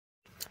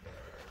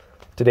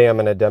Today I'm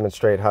going to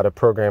demonstrate how to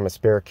program a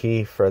spare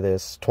key for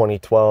this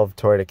 2012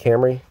 Toyota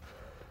Camry.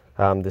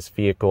 This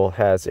vehicle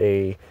has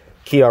a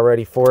key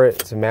already for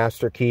it. It's a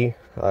master key.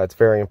 It's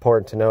very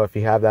important to know if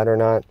you have that or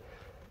not.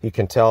 You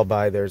can tell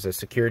by there's a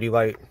security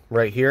light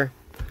right here.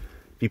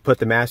 If you put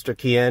the master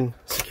key in,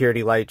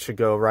 security light should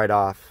go right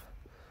off.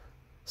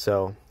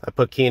 So I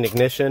put key in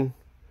ignition,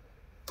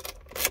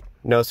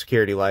 no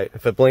security light.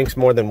 If it blinks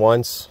more than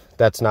once,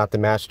 that's not the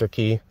master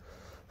key.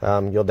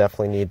 You'll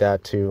definitely need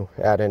that to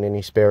add in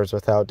any spares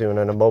without doing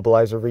an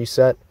immobilizer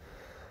reset.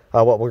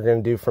 What we're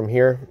going to do from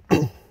here,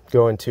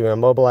 go into an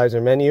immobilizer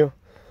menu,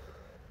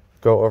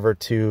 go over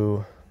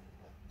to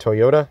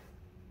Toyota.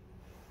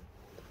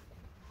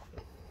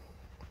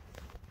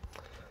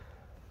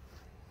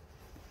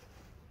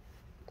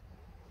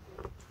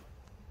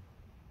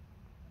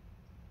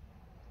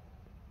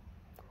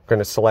 We're going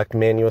to select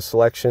manual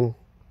selection.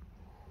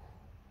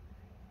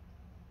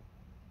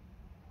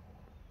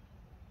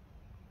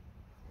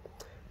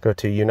 Go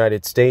to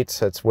United States,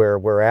 that's where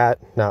we're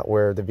at, not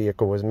where the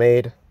vehicle was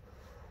made.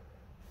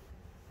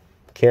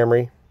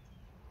 Camry.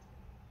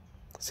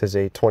 This is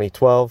a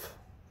 2012.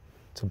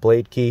 It's a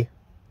blade key.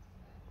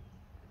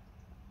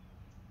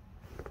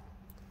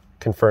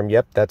 Confirm,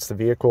 yep, that's the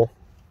vehicle.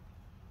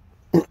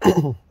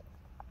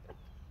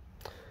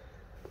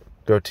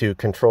 Go to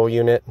control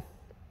unit.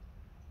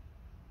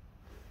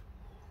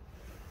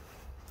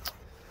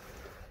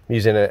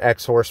 Using an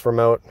X-Horse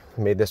remote.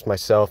 I made this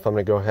myself. I'm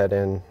going to go ahead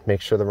and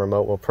make sure the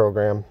remote will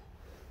program.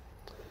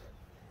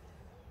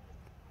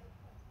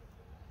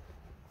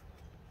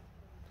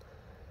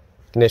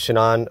 Ignition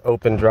on,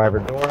 open driver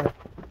door.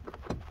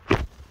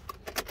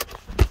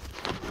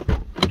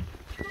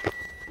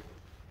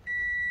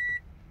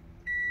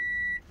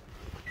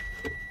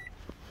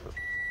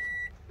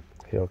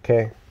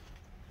 Okay.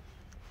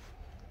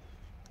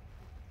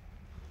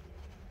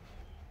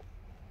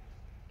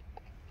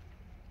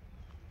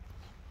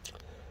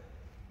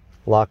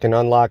 Lock and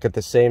unlock at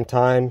the same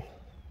time,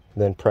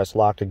 then press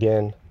lock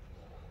again.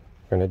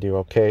 We're going to do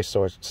OK,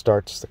 so it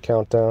starts the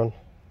countdown.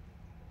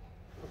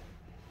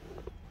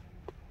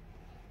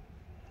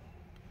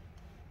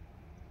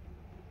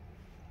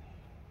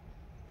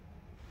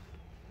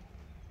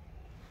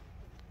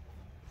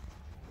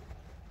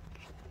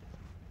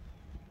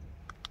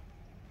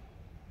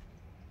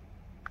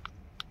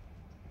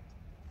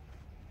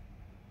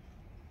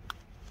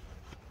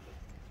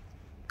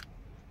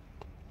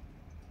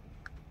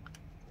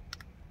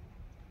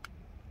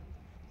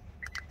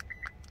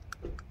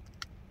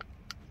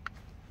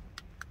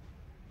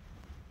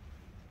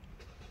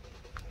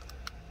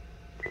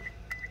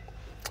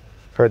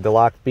 Heard the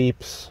lock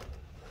beeps,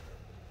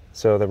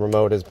 so the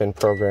remote has been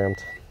programmed.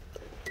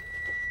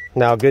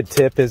 Now, a good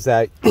tip is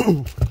that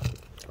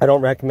I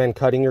don't recommend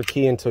cutting your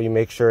key until you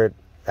make sure it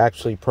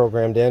actually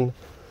programmed in.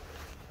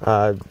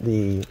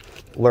 The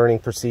learning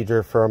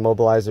procedure for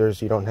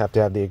immobilizers, you don't have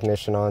to have the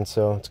ignition on,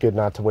 so it's good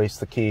not to waste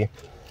the key.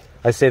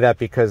 I say that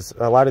because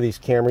a lot of these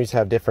Camrys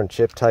have different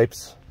chip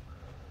types.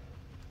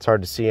 It's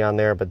hard to see on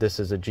there, but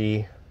this is a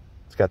G.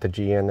 It's got the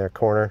G in their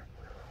corner.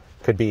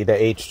 Could be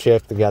the H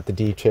chip, they got the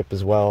D chip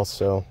as well,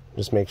 so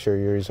just make sure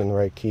you're using the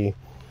right key.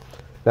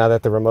 Now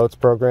that the remote's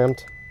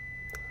programmed,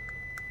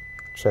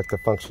 check the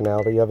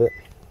functionality of it.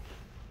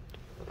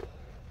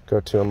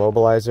 Go to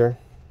immobilizer,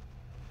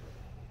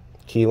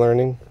 key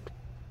learning.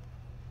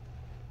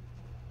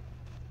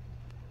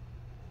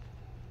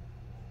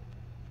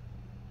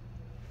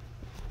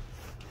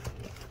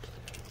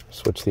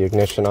 Switch the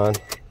ignition on.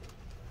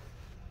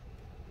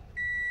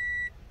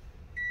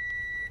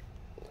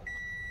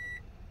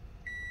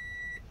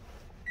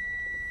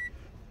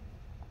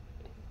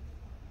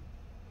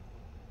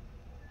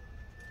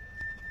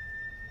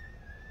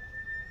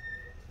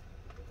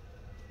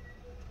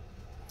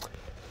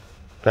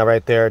 Now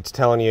right there, it's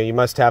telling you, you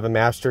must have a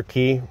master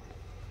key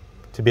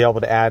to be able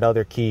to add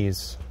other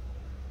keys.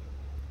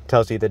 It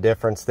tells you the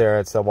difference there.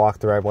 It's the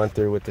walkthrough I went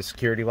through with the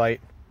security light.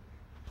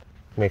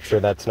 Make sure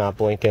that's not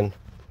blinking.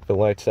 If it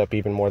lights up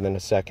even more than a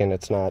second,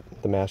 it's not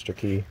the master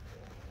key.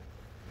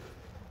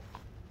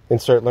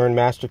 Insert learn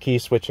master key,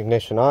 switch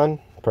ignition on,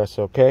 press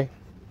OK.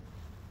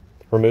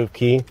 Remove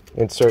key,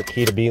 insert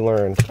key to be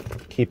learned.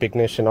 Keep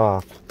ignition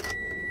off.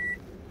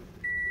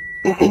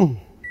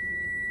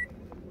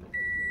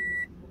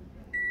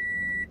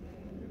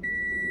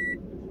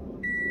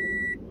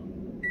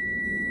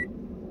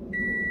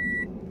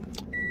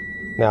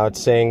 Now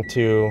it's saying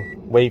to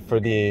wait for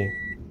the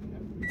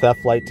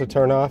theft light to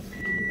turn off.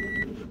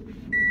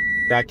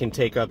 That can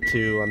take up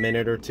to a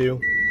minute or two.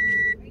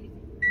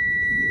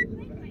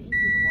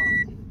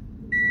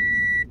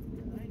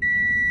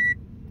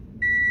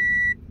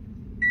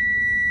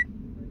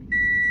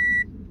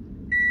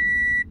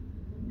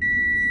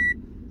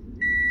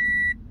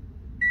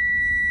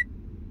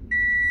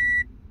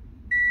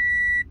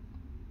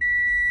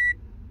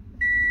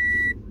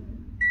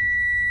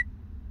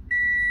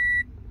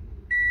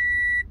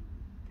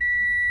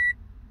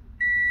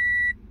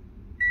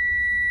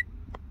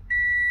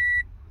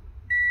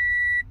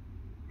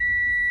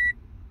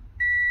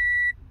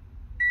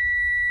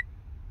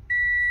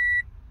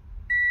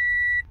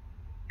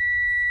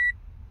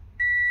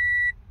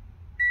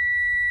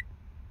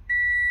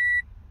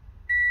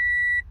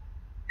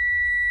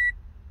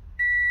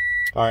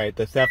 All right,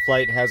 the theft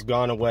light has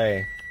gone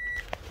away.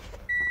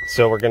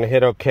 So we're gonna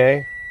hit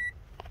OK.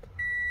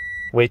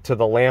 Wait till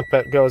the lamp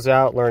goes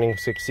out. Learning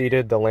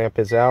succeeded, the lamp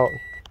is out.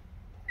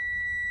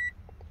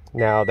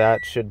 Now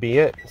that should be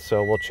it.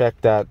 So we'll check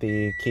that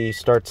the key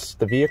starts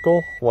the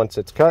vehicle once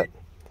it's cut,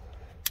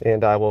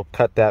 and I will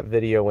cut that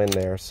video in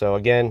there. So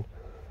again,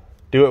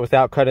 do it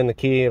without cutting the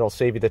key. It'll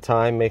save you the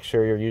time. Make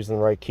sure you're using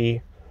the right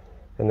key,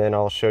 and then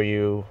I'll show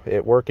you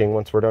it working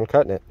once we're done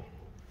cutting it.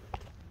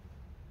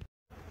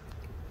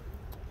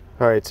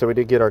 All right, so we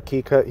did get our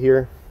key cut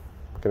here.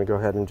 I'm gonna go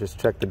ahead and just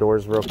check the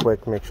doors real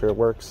quick, make sure it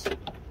works.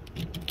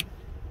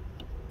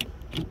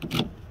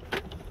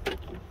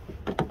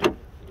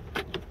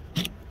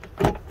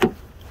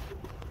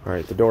 All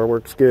right, the door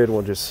works good.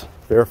 We'll just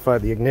verify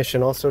the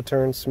ignition also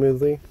turns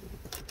smoothly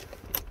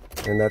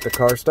and that the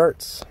car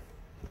starts.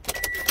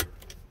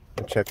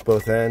 And check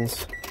both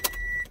ends.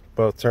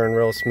 Both turn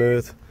real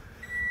smooth.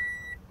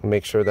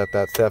 Make sure that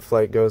that theft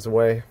light goes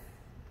away.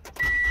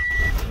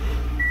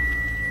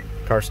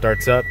 Car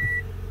starts up.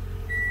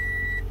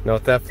 No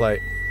theft light.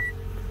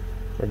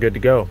 We're good to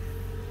go.